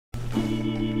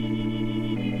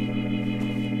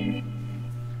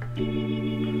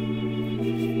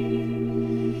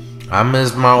I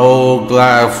miss my old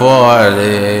Glide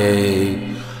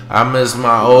 40. I miss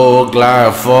my old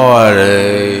Glide 40.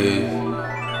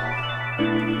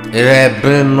 It had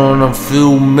been on a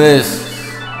few misses.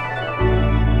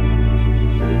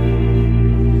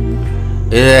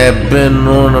 It had been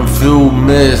on a few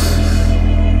misses.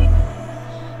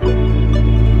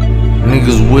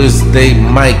 Niggas wish they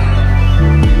might.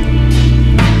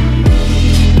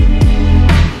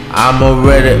 I'm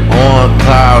already on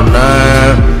cloud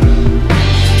 9.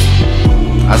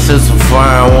 I said some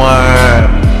fine wine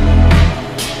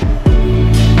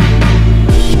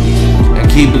and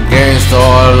keep it gangsta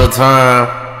all the time.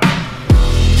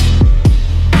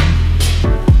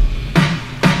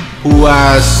 Who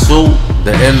I shoot?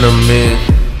 The enemy.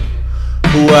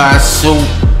 Who I shoot?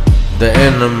 The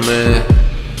enemy.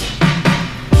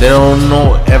 They don't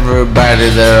know everybody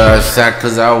that I shot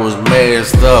cause I was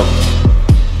messed up.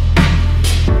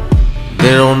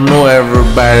 They don't know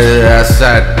everybody that I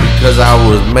shot because I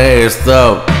was messed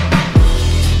up.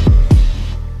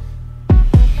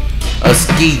 A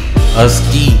ski, a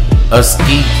ski, a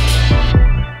ski.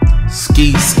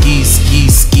 Ski, ski, ski,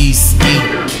 ski, ski.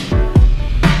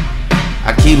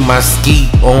 I keep my ski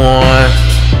on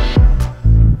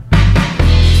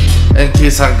in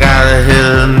case I gotta hit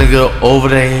a nigga over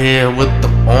the head with the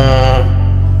arm.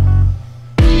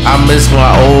 I miss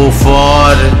my old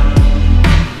 40.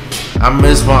 I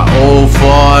miss my old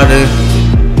 40.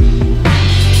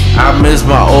 I miss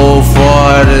my old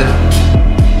 40.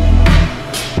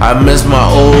 I miss my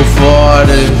old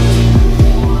 40.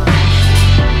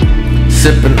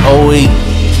 Sippin' 08.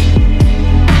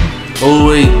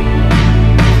 08.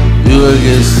 You will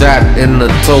get shot in the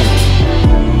toe.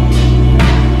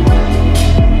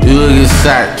 You will get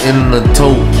shot in the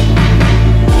toe.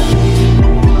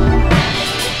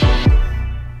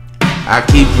 I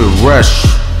keep it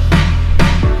rush.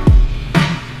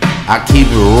 I keep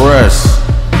it rush.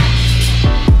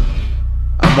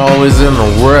 I'm always in a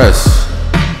rush.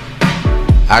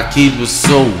 I keep it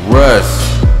so rush.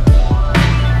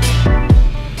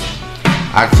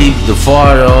 I keep the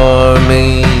 40 on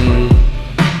me.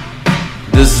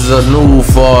 This is a new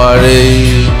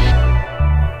 40.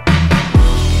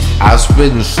 I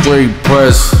spittin' straight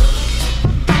press.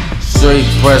 Straight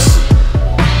press.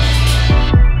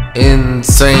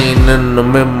 Insane in the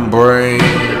membrane.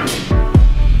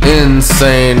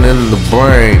 Insane in the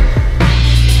brain.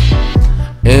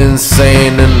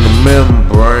 Insane in the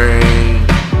membrane.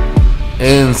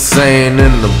 Insane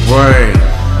in the brain.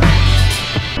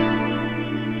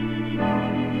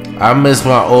 I miss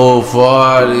my old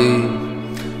 40.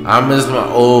 I miss my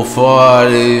old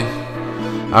 40.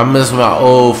 I miss my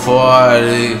old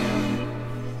 40.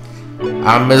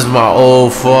 I miss my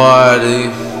old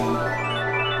 40.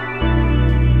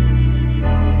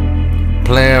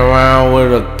 Playing around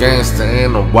with a gangster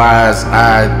ain't a wise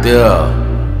idea.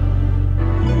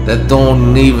 That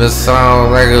don't even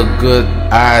sound like a good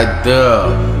idea.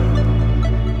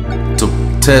 To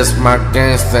test my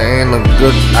gangster ain't a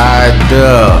good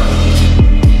idea.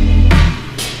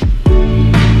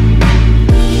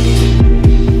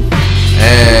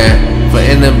 And for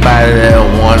anybody that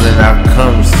wanted, I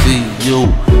come see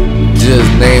you. Just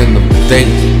name the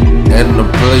date and the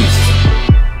place.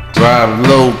 Drop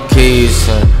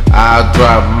location, I'll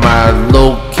drop my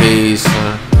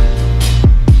location.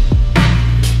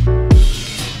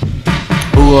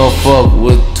 Who gon' fuck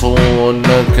with Tune?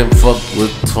 None can fuck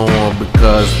with Tune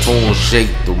because Tune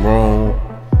shake the room.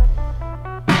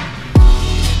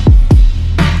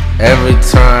 Every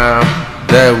time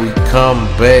that we come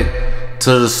back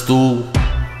to the stool,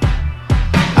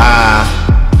 I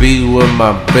be with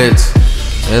my bitch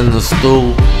in the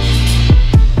stool.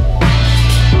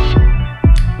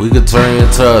 We could turn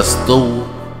into a stool.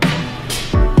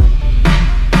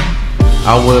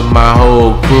 I'm with my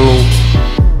whole crew.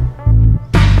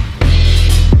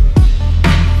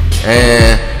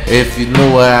 And if you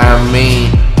know what I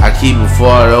mean, I keep it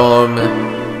 40 on me.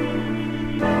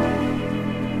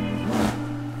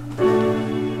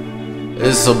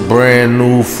 It's a brand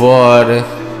new 40.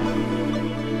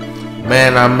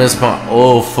 Man, I miss my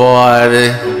old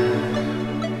 40.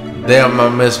 Damn, I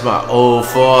miss my old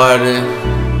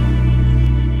 40.